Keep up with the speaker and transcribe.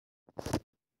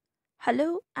Hello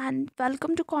and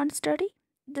welcome to quant study.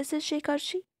 This is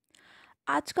Jkssb।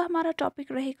 आज का हमारा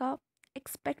टॉपिक रहेगा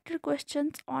एक्सपेक्टेड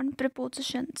क्वेश्चंस ऑन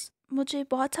प्रीपोजिशंस। मुझे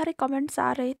बहुत सारे कमेंट्स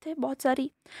आ रहे थे, बहुत सारी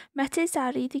मैसेज आ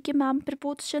रही थी कि मैम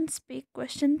प्रीपोजिशंस पे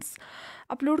क्वेश्चंस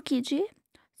अपलोड कीजिए।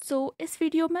 इस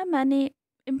वीडियो में मैंने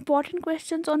important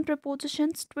questions on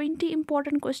prepositions 20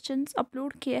 important questions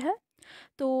upload किए हैं।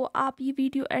 तो आप ये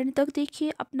वीडियो एंड तक देखिए,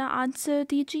 अपना आंसर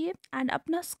दीजिए एंड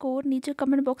अपना स्कोर नीचे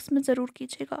कमेंट बॉक्स में ज़रूर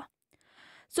कीजिएगा।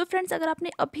 फ्रेंड्स, अगर आपने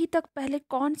अभी तक पहले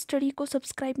कॉन स्टडी को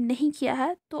सब्सक्राइब नहीं किया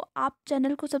है तो आप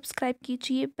चैनल को सब्सक्राइब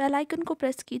कीजिए, बेल आइकन को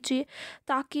प्रेस कीजिए,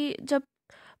 ताकि जब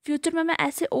फ्यूचर में मैं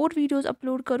ऐसे और वीडियोस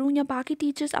अपलोड करूं या बाकी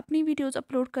टीचर्स अपनी वीडियोस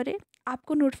अपलोड करें,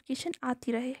 आपको नोटिफिकेशन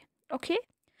आती रहे। ओके,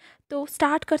 तो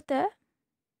स्टार्ट करते हैं।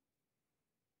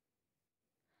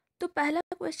 तो पहला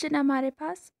क्वेश्चन है हमारे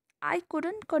पास, I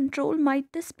couldn't control my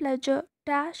displeasure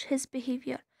dash his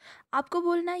behaviour. आपको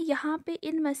बोलना है यहाँ पे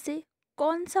इनमें से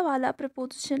कौन सा वाला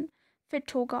प्रपोजिशन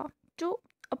फिट होगा, जो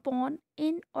अपॉन,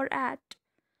 इन और एट।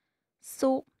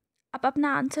 आप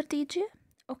अपना आंसर दीजिए।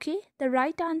 Okay, the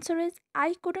right answer is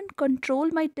I couldn't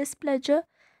control my displeasure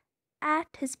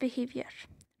at his behaviour.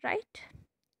 Right.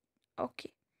 Okay,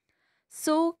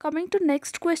 coming to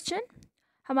next question,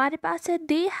 हमारे पास है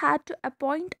they had to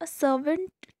appoint a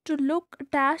servant to look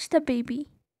dash the baby.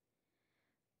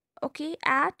 Okay,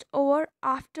 eight और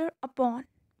after upon.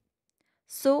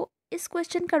 इस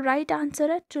question का right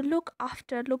answer है to look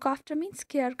after. Look after means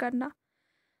care करना।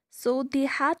 They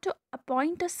had to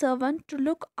appoint a servant to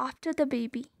look after the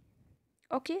baby.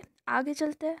 Okay, आगे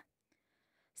चलते हैं।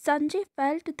 Sanjay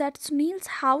felt that Sunil's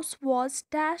house was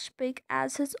dash big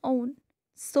as his own,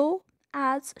 so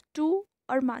as to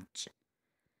और much.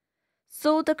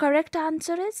 The correct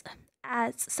answer is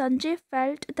as Sanjay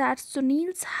felt that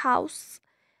Sunil's house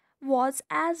was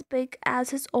as big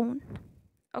as his own.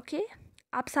 Okay,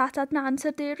 आप साथ साथ में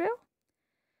answer दे रहे हो?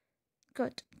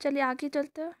 Good, चलिए आगे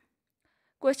चलते हैं।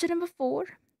 Question number 4,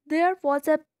 there was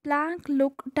a blank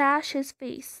look dash his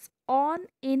face, on,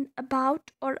 in,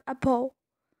 about or above.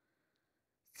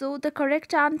 The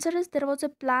correct answer is there was a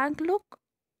blank look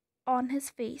on his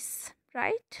face,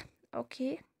 right?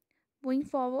 Okay, moving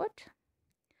forward.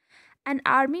 An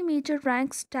army major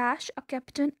ranks dash a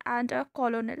captain and a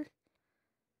colonel.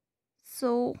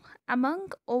 Among,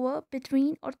 over,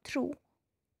 between, or through.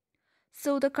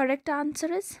 The correct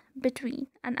answer is between.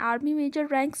 An army major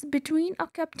ranks between a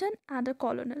captain and a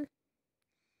colonel.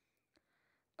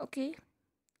 Okay.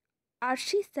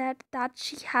 Arshie said that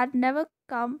she had never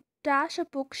come dash a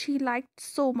book she liked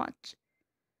so much.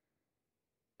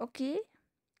 Okay.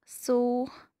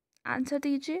 Answer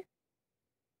दीजिए.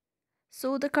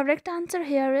 The correct answer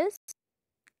here is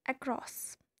across.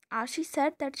 Archie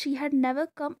said that she had never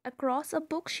come across a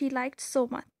book she liked so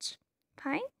much.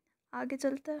 Fine, आगे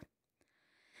चलते हैं.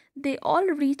 They all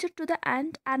reached to the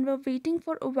end and were waiting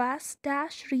for Uwas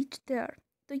dash reach there.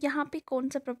 तो यहाँ पे कौन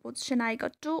सा preposition आएगा?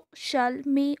 To, shall,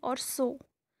 may और so.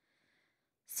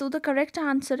 The correct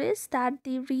answer is that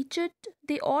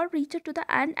they all reached to the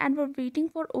end and were waiting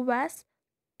for Uwas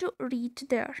to reach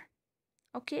there.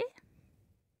 Okay?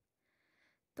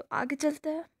 तो आगे चलते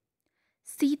हैं.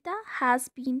 Sita has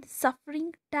been suffering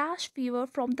dash fever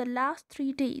from the last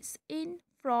 3 days, in,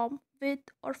 from,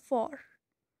 with or for.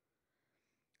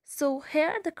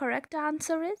 Here the correct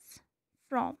answer is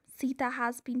from. Sita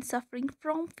has been suffering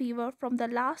from fever from the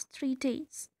last 3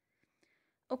 days.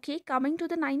 Okay, coming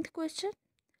to the 9th question.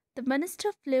 The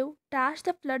minister flew dash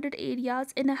the flooded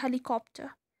areas in a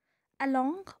helicopter,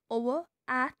 along, over,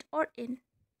 at or in.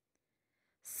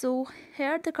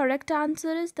 Here the correct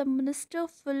answer is the minister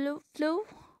flew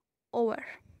over.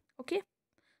 Okay,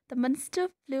 the minister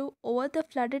flew over the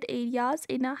flooded areas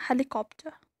in a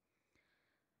helicopter.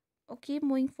 Okay,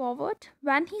 moving forward.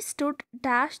 When he stood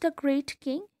dash the great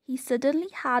king, he suddenly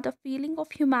had a feeling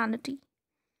of humanity.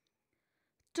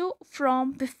 To,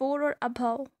 from, before or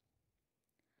above.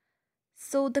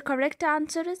 The correct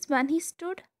answer is when he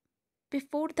stood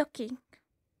before the king.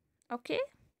 Okay,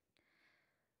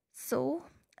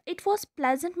 it was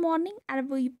pleasant morning and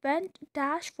we went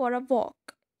dash for a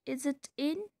walk. Is it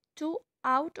in, to,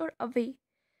 out or away?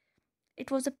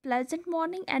 It was a pleasant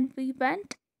morning and we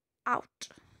went out.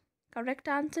 Correct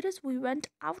answer is we went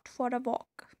out for a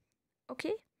walk.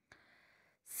 Okay,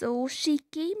 she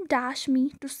came dash me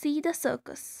to see the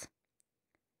circus.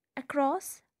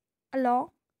 Across, along,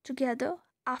 together,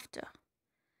 after.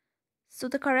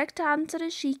 The correct answer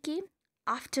is she came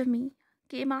after me.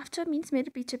 Came after means मेरे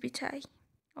पीछे पीछे आई.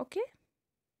 Okay.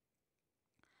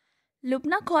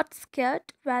 Lubna got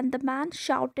scared when the man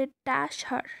shouted dash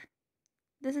her.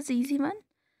 This is easy one.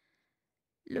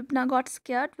 Lubna got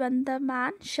scared when the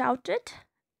man shouted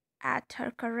at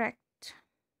her, correct.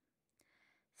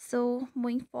 So,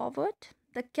 moving forward,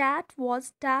 the cat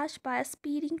was dashed by a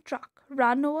speeding truck,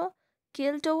 run over,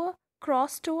 killed over,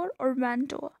 crossed over, or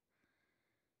went over.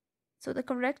 So, the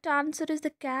correct answer is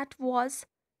the cat was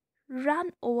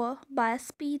run over by a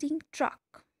speeding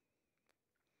truck.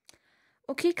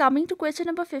 Okay, coming to question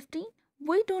number 15.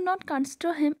 We do not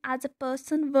consider him as a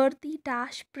person worthy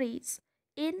dash praise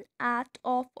in, at,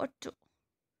 of, or to.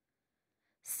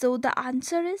 So, the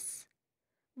answer is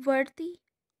worthy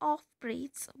of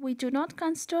praise. We do not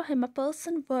consider him a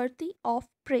person worthy of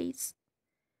praise.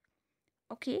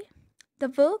 Okay, the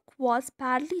work was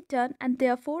badly done and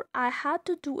therefore I had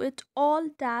to do it all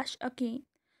dash again.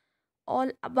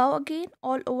 All above again,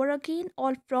 all over again,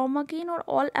 all from again, or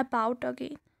all about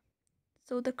again.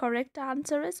 So the correct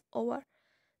answer is over.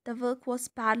 The work was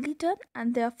badly done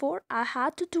and therefore I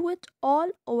had to do it all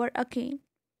over again.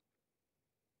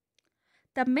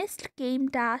 The mist came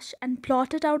dash and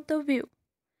blotted out the view.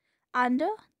 Under,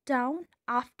 down,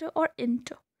 after, or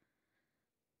into.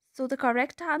 So the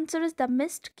correct answer is the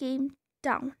mist came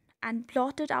down and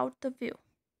blotted out the view.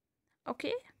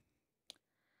 Okay.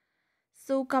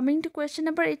 So coming to question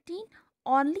number 18.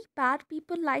 Only bad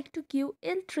people like to give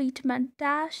ill treatment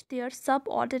dash their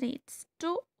subordinates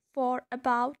to, for,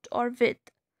 about, or with.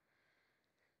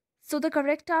 So the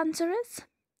correct answer is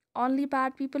only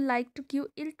bad people like to give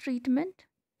ill treatment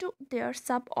to their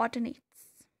subordinates.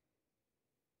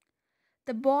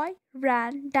 The boy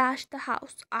ran, dashed the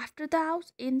house, after the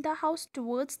house, in the house,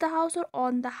 towards the house, or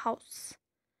on the house.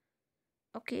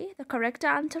 Okay, the correct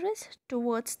answer is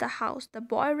towards the house. The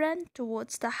boy ran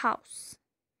towards the house.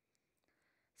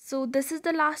 So this is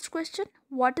the last question.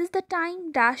 What is the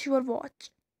time dash your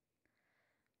watch?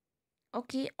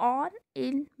 Okay, on,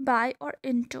 in, by, or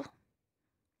into.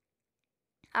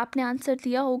 आपने answer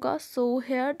दिया होगा. So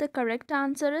here the correct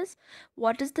answer is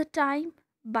what is the time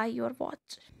by your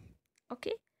watch.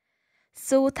 Okay.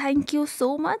 So thank you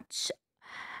so much.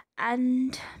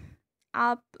 And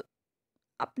आप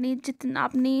अपने जितना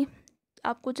आपने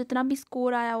आपको जितना भी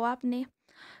स्कोर आया हो आपने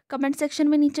कमेंट सेक्शन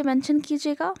में नीचे मेंशन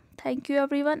कीजिएगा. Thank you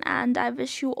everyone and I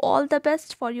wish you all the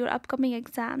best for your upcoming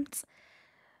exams.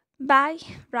 Bye.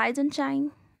 Rise and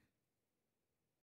shine.